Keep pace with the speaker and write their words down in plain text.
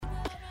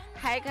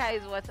Hi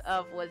guys, what's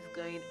up? What's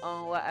going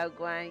on? What are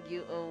going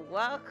you on?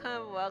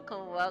 Welcome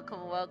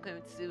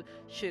to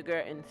Sugar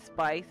and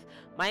Spice.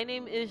 My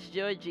name is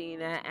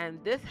Georgina,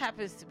 and this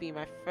happens to be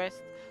my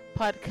first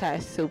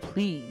podcast, so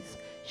please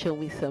show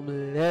me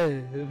some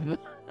love.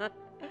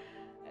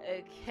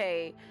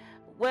 Okay.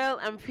 Well,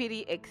 I'm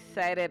pretty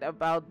excited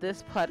about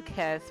this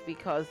podcast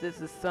because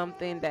this is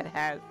something that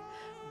has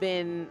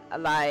been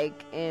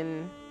like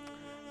in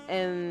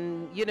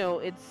and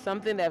it's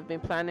something that I've been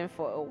planning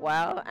for a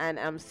while, and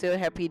I'm so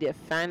happy that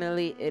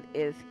finally it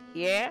is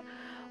here.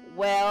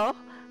 Well,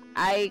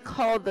 I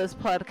call this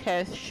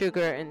podcast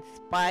Sugar and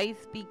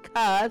Spice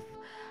because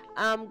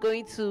I'm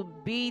going to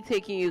be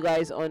taking you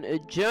guys on a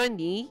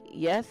journey.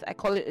 Yes, I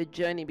call it a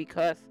journey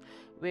because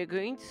we're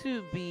going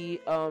to be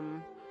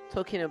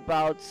talking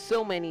about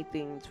so many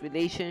things: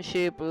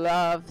 relationship,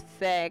 love,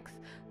 sex,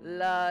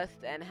 lust,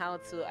 and how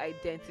to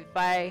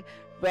identify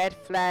red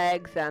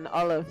flags and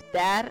all of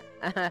that.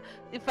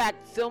 In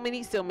fact, so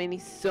many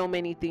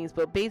things.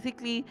 But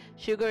basically,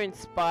 Sugar and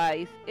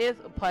Spice is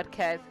a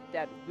podcast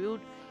that will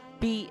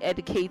be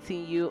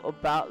educating you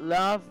about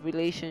love,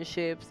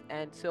 relationships,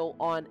 and so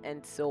on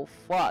and so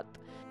forth.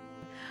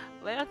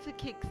 Well, to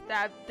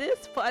kickstart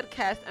this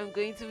podcast, I'm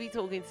going to be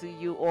talking to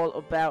you all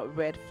about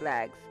red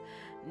flags.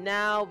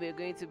 Now, we're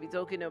going to be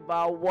talking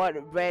about what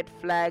red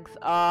flags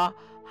are,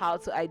 how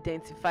to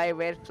identify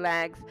red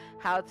flags,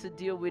 how to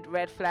deal with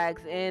red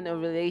flags in a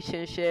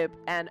relationship,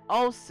 and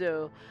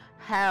also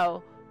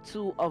how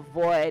to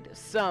avoid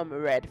some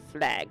red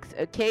flags.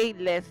 Okay,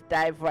 let's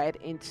dive right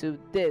into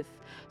this.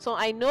 So,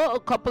 I know a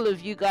couple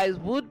of you guys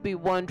would be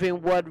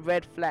wondering what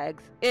red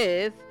flags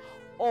is,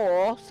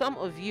 or some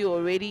of you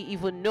already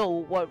even know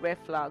what red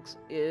flags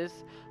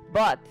is,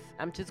 but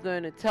I'm just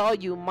going to tell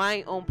you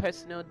my own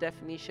personal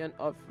definition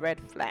of red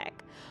flag.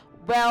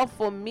 Well,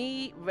 for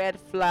me, red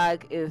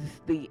flag is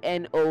the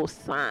NO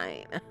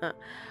sign.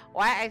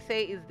 Why I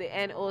say is the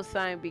NO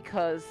sign?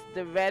 Because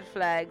the red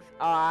flags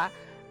are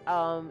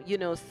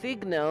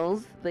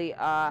signals. They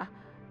are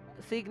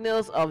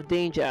signals of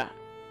danger.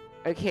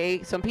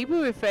 Okay, some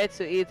people refer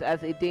to it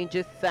as a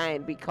danger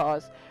sign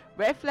because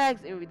red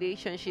flags in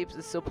relationships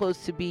is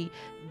supposed to be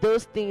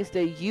those things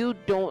that you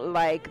don't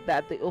like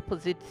that the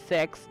opposite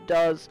sex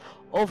does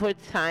over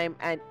time,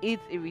 and it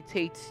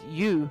irritates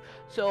you.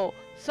 So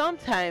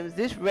sometimes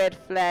these red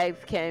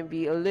flags can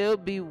be a little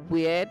bit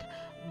weird,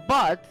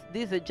 but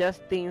these are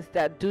just things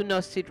that do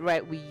not sit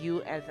right with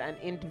you as an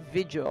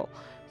individual.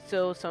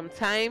 So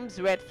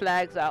sometimes red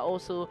flags are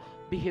also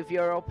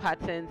behavioral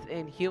patterns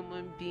in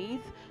human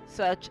beings,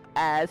 such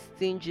as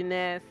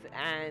stinginess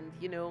and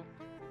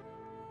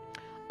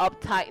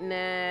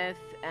uptightness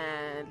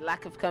and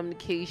lack of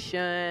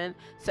communication,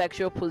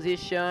 sexual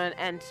position,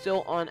 and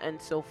so on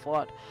and so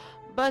forth.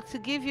 But to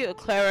give you a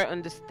clearer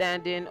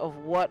understanding of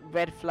what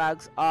red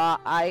flags are,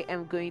 I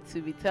am going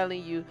to be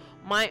telling you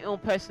my own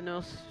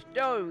personal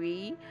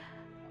story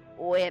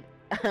with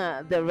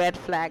the red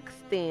flag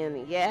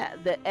stain,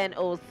 the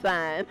NO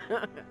sign.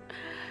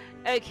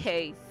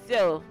 Okay,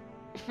 so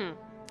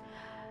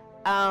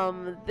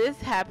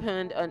this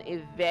happened on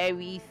a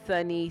very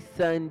sunny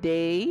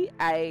Sunday.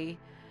 I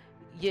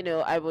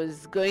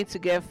was going to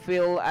get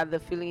fuel at the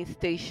filling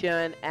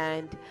station,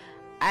 and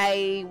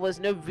I was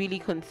not really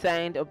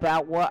concerned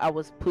about what I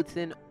was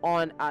putting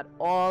on at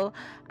all.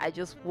 I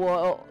just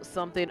wore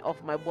something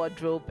off my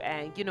wardrobe,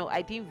 and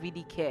I didn't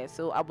really care.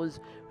 So I was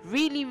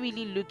really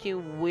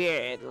looking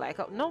weird. Like,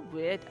 not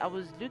weird, I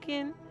was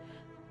looking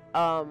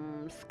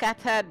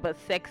scattered but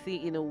sexy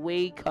in a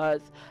way,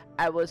 because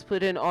I was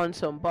putting on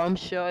some bomb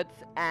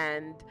shorts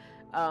and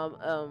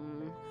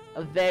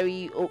a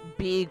very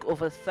big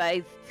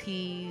oversized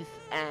tees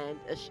and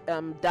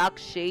dark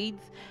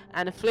shades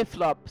and a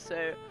flip-flop.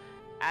 So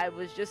I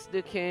was just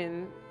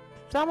looking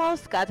somehow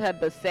scattered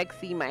but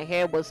sexy. My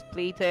hair was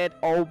plaited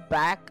all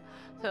back,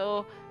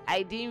 so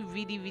I didn't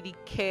really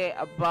care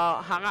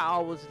about how I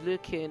was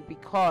looking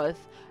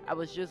because I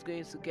was just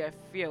going to get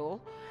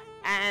fuel.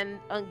 And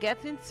on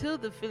getting to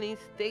the filling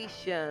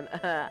station,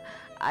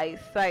 I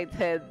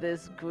sighted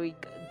this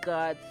Greek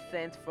god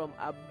sent from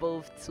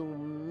above to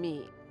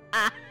me.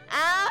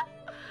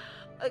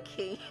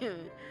 Okay,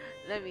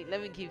 let me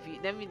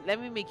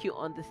make you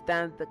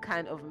understand the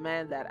kind of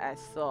man that I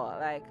saw.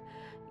 Like,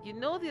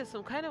 there's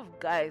some kind of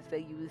guys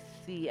that you will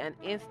see and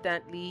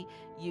instantly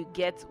you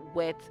get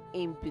wet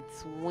in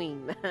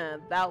between.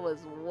 That was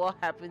what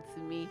happened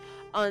to me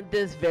on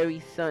this very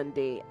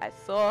Sunday. I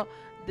saw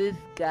this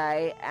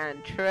guy,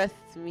 and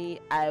trust me,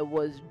 I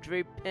was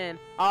dripping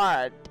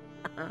hard.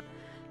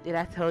 Did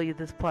I tell you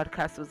this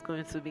podcast was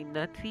going to be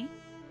nutty?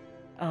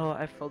 Oh,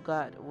 I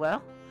forgot.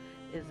 Well,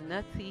 it's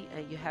nutty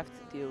and you have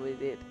to deal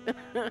with it.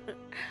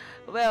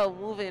 Well,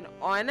 moving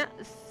on.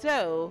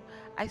 So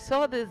I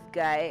saw this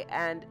guy,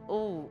 and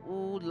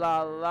ooh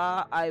la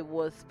la, I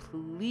was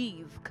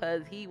pleased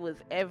because he was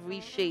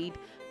every shade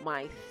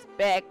my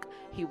spec.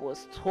 He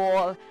was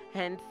tall,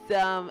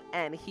 handsome,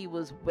 and he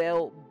was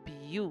well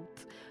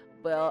built.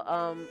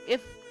 Well,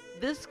 if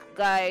this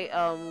guy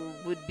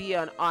would be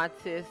an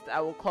artist,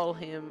 I will call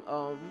him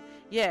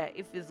Yeah,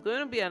 if it's going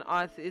to be an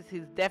artist,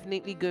 he's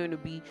definitely going to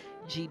be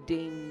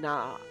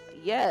Jidena.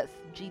 Yes,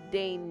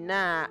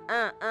 Jidena.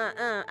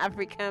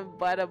 African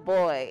butter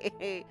boy.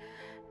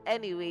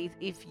 Anyways,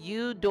 if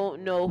you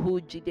don't know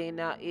who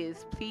Jidena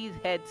is, please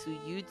head to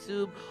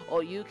YouTube,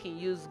 or you can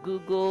use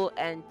Google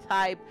and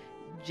type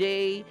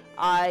Jidena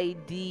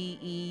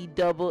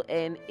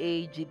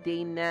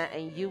Jidena,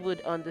 and you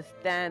would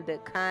understand the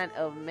kind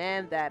of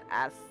man that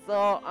I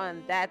saw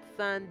on that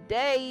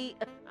Sunday.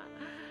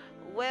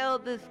 Well,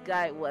 this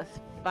guy was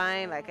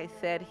fine. Like I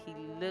said, he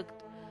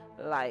looked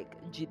like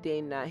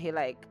Jidena. He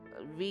like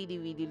really,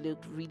 really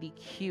looked really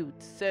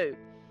cute. So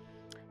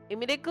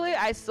immediately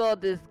I saw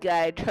this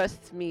guy.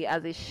 Trust me,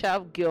 as a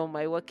sharp girl,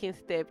 my walking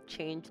step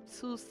changed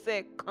 2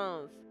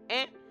 seconds.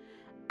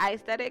 I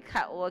started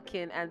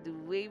catwalking, and the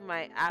way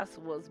my ass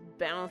was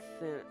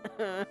bouncing,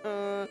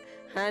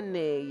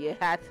 honey, you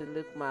had to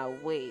look my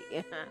way.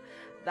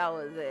 That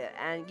was it.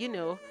 And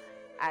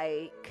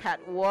I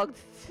catwalked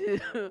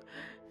to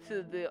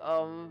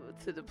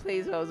to the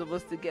place where I was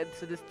supposed to get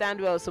to the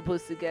stand where I was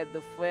supposed to get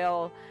the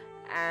fuel.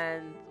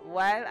 And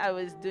while I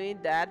was doing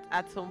that,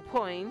 at some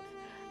point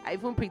I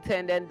even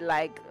pretended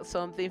like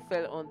something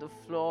fell on the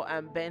floor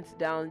and bent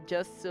down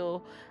just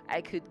so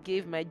I could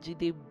give my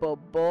Jide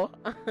Bobo.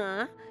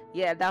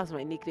 Yeah, that was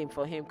my nickname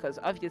for him, because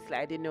obviously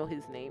I didn't know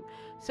his name.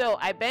 So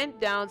I bent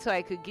down so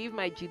I could give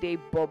my Jide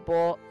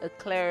Bobo a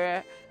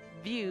clearer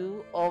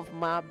view of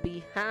my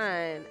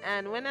behind.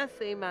 And when I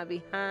say my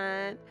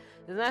behind,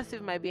 it's not as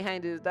if my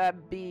behind is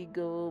that big,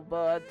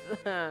 but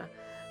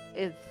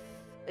it's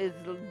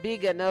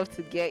big enough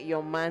to get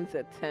your man's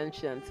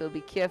attention. So be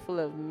careful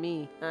of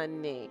me,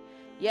 honey.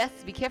 Yes,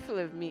 be careful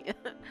of me.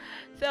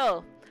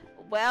 So,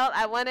 well,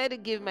 I wanted to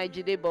give my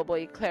Jide Bobo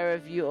a clearer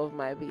view of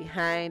my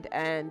behind,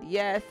 and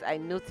yes, I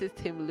noticed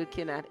him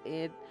looking at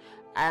it,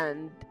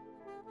 and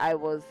I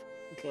was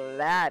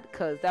glad,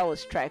 because that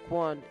was strike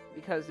one.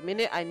 Because the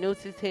minute I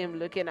noticed him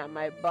looking at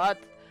my butt,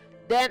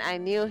 then I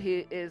knew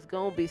he is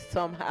going to be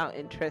somehow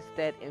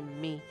interested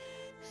in me.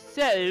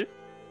 So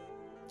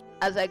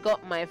as I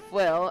got my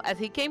fuel, as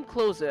he came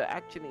closer,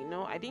 actually,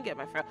 no, I didn't get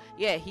my fuel.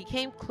 Yeah, he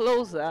came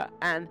closer,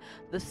 and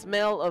the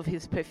smell of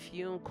his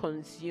perfume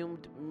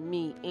consumed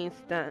me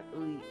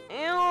instantly.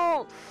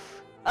 Ew!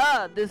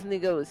 This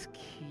nigga was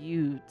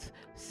cute.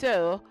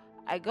 So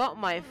I got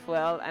my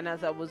fuel, and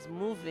as I was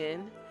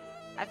moving,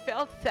 I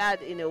felt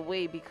sad in a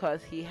way,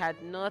 because he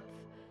had not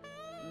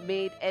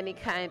made any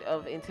kind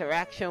of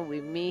interaction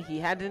with me. He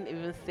hadn't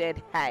even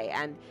said hi,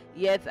 and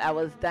yet I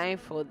was dying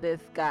for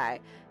this guy.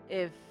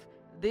 If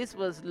this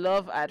was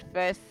love at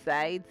first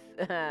sight,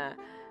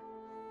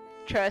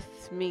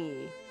 trust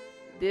me,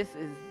 this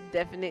is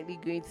definitely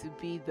going to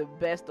be the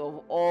best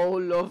of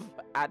all love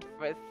at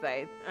first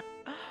sight.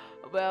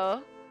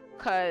 Well,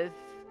 because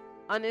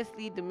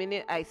honestly, the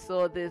minute I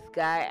saw this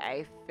guy,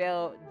 I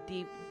fell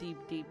deep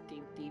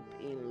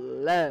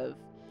in love.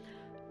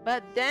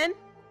 But then,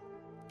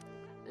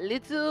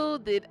 little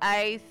did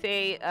I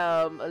say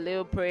a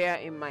little prayer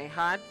in my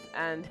heart,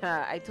 and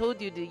I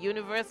told you the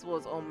universe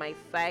was on my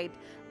side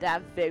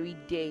that very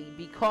day,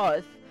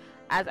 because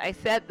as I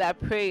said that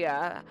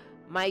prayer,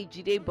 my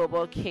Jide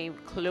Bobo came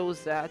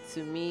closer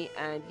to me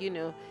and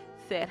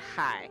said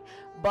hi.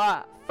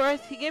 But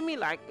first he gave me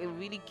like a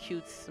really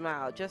cute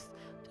smile, just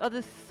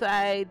other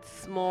side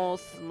small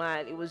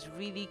smile. It was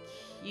really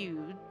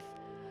cute.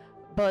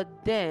 But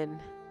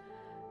then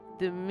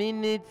the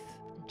minute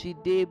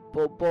Jide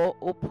Bobo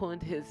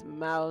opened his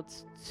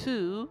mouth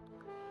to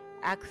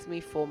ask me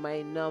for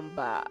my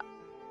number,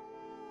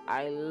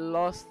 I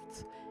lost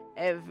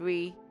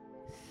every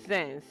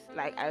sense.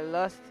 Like I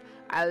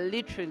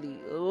literally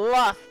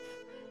lost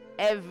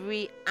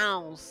every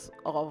ounce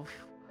of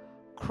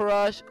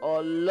crush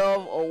or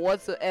love or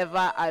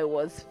whatsoever I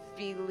was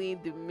feeling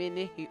the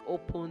minute he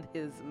opened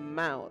his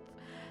mouth.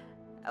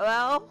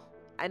 Well,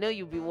 I know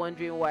you'll be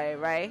wondering why,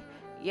 right?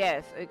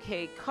 Yes,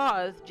 okay,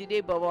 cause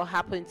Jide Bobo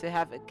happened to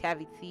have a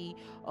cavity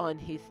on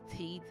his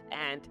teeth,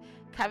 and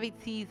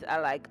cavities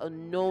are like a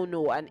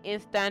no-no, an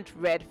instant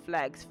red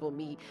flags for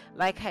me.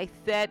 Like I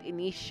said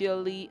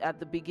initially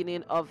at the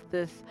beginning of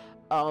this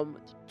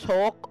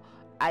talk,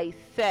 I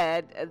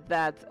said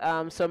that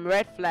some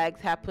red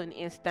flags happen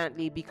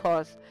instantly,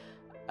 because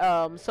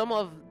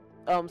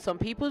some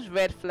people's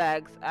red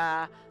flags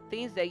are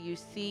things that you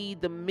see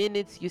the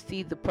minute you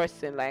see the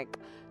person. Like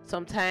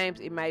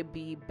sometimes it might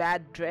be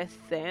bad dress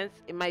sense,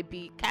 it might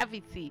be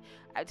cavity.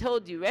 I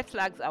told you red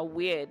flags are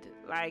weird,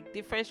 like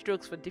different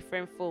strokes for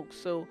different folks.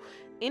 So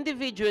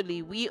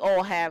individually we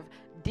all have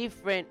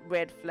different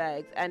red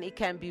flags, and it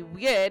can be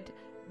weird,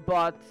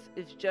 but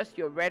it's just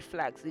your red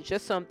flags. It's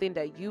just something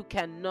that you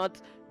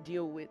cannot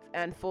deal with.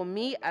 And for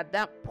me at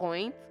that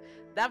point,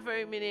 that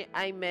very minute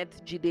I met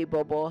Jide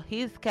Bobo,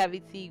 his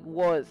cavity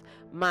was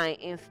my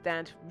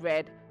instant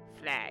red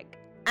flag.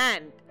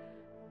 And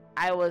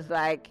I was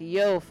like,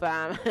 yo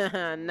fam,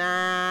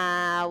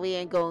 nah, we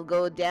ain't gonna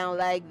go down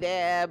like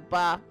that.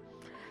 But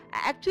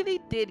I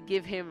actually did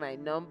give him my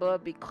number,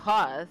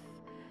 because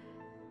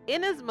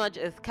in as much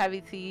as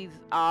cavities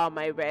are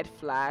my red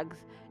flags,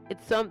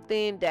 It's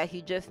something that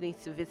he just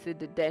needs to visit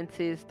the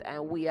dentist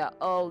and we are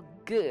all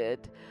good.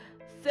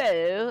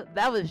 So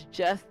that was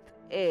just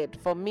it.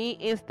 For me,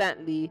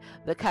 instantly,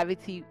 the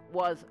cavity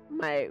was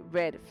my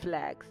red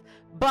flags.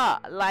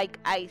 But like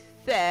I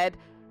said,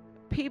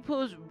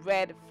 people's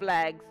red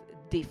flags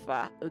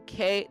differ.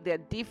 Okay, there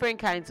are different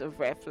kinds of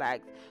red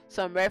flags.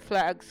 Some red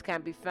flags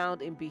can be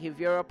found in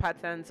behavioral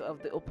patterns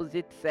of the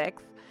opposite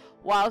sex,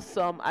 while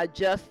some are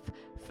just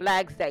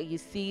flags that you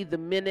see the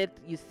minute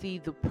you see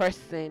the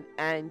person,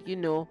 and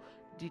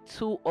the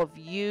two of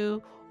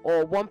you,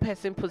 or one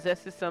person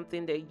possesses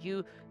something that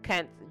you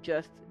can't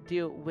just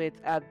deal with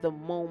at the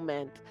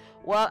moment.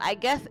 Well, I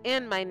guess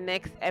in my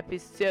next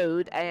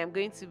episode I am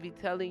going to be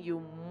telling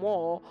you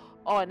more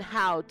on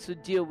how to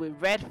deal with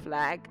red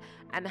flag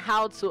and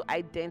how to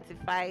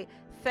identify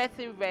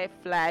certain red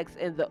flags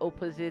in the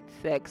opposite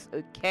sex.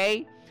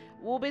 Okay,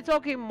 we'll be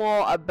talking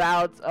more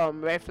about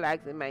red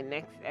flags in my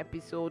next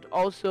episode.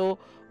 Also,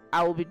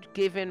 I will be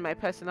giving my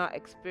personal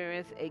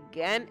experience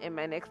again in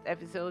my next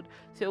episode.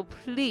 So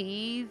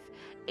please,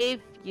 if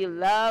you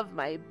love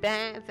my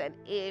bands and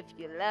if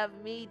you love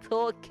me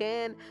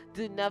talking,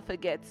 do not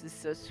forget to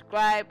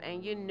subscribe.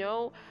 And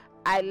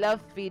I love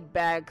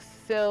feedback.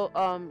 So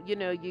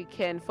you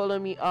can follow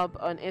me up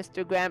on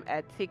Instagram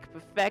at Tick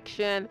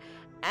Perfection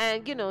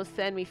and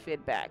send me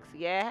feedbacks.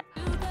 Yeah.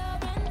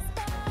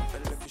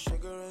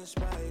 Sugar and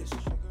spice.